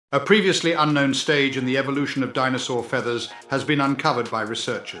A previously unknown stage in the evolution of dinosaur feathers has been uncovered by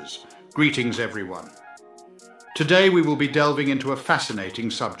researchers. Greetings, everyone. Today we will be delving into a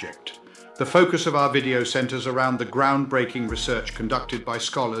fascinating subject. The focus of our video centers around the groundbreaking research conducted by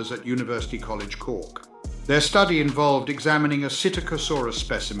scholars at University College Cork. Their study involved examining a Psittacosaurus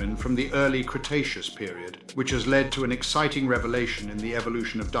specimen from the early Cretaceous period, which has led to an exciting revelation in the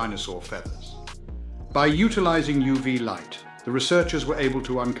evolution of dinosaur feathers. By utilizing UV light, the researchers were able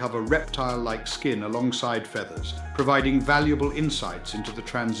to uncover reptile-like skin alongside feathers, providing valuable insights into the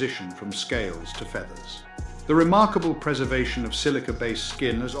transition from scales to feathers. The remarkable preservation of silica-based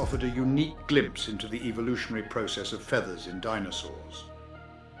skin has offered a unique glimpse into the evolutionary process of feathers in dinosaurs.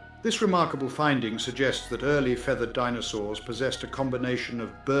 This remarkable finding suggests that early feathered dinosaurs possessed a combination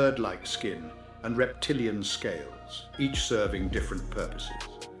of bird-like skin and reptilian scales, each serving different purposes.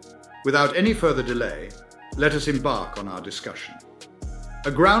 Without any further delay, let us embark on our discussion. A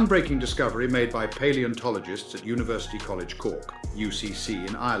groundbreaking discovery made by paleontologists at University College Cork, UCC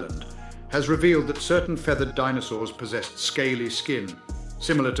in Ireland, has revealed that certain feathered dinosaurs possessed scaly skin,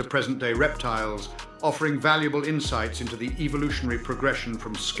 similar to present-day reptiles, offering valuable insights into the evolutionary progression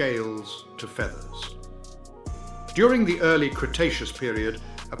from scales to feathers. During the early Cretaceous period,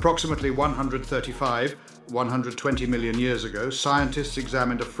 approximately 120 million years ago, scientists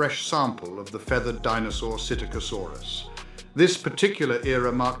examined a fresh sample of the feathered dinosaur Psittacosaurus. This particular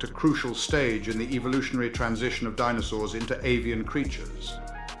era marked a crucial stage in the evolutionary transition of dinosaurs into avian creatures.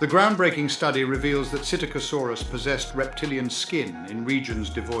 The groundbreaking study reveals that Psittacosaurus possessed reptilian skin in regions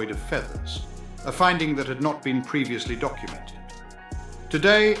devoid of feathers, a finding that had not been previously documented.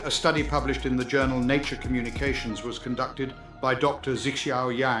 Today, a study published in the journal Nature Communications was conducted by Dr.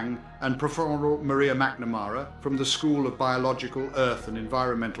 Zixiao Yang and Professor Maria McNamara from the School of Biological, Earth and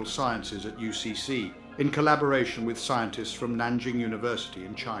Environmental Sciences at UCC, in collaboration with scientists from Nanjing University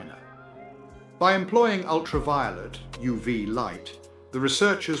in China. By employing ultraviolet (UV) light, the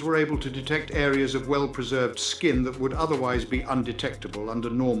researchers were able to detect areas of well-preserved skin that would otherwise be undetectable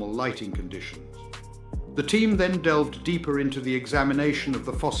under normal lighting conditions. The team then delved deeper into the examination of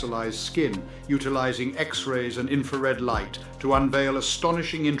the fossilized skin, utilizing X-rays and infrared light to unveil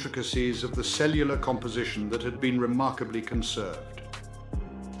astonishing intricacies of the cellular composition that had been remarkably conserved.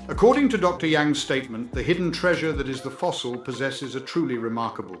 According to Dr. Yang's statement, the hidden treasure that is the fossil possesses a truly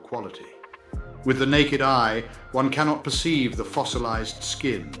remarkable quality. With the naked eye, one cannot perceive the fossilized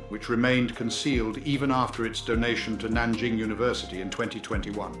skin, which remained concealed even after its donation to Nanjing University in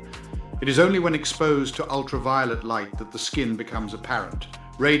 2021. It is only when exposed to ultraviolet light that the skin becomes apparent,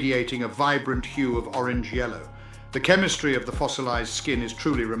 radiating a vibrant hue of orange-yellow. The chemistry of the fossilized skin is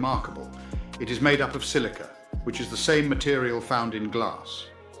truly remarkable. It is made up of silica, which is the same material found in glass.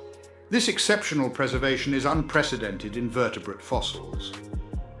 This exceptional preservation is unprecedented in vertebrate fossils.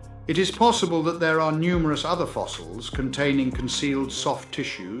 It is possible that there are numerous other fossils containing concealed soft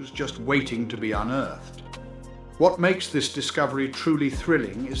tissues just waiting to be unearthed. What makes this discovery truly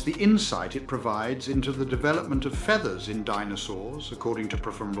thrilling is the insight it provides into the development of feathers in dinosaurs, according to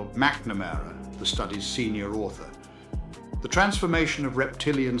Professor McNamara, the study's senior author. The transformation of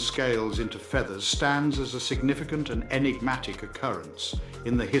reptilian scales into feathers stands as a significant and enigmatic occurrence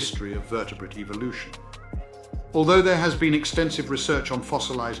in the history of vertebrate evolution. Although there has been extensive research on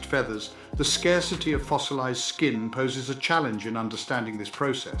fossilized feathers, the scarcity of fossilized skin poses a challenge in understanding this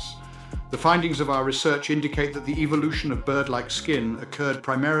process. The findings of our research indicate that the evolution of bird-like skin occurred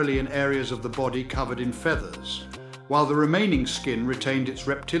primarily in areas of the body covered in feathers, while the remaining skin retained its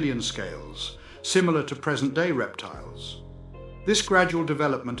reptilian scales, similar to present-day reptiles. This gradual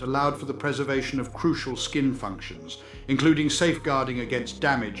development allowed for the preservation of crucial skin functions, including safeguarding against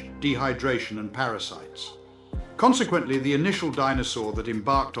damage, dehydration, and parasites. Consequently, the initial dinosaur that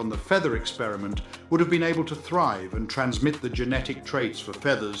embarked on the feather experiment would have been able to thrive and transmit the genetic traits for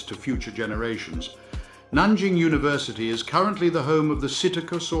feathers to future generations. Nanjing University is currently the home of the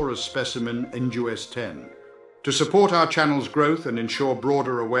Psittacosaurus specimen NGUS-10. To support our channel's growth and ensure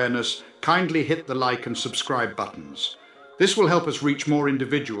broader awareness, kindly hit the like and subscribe buttons. This will help us reach more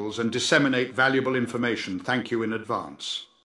individuals and disseminate valuable information. Thank you in advance.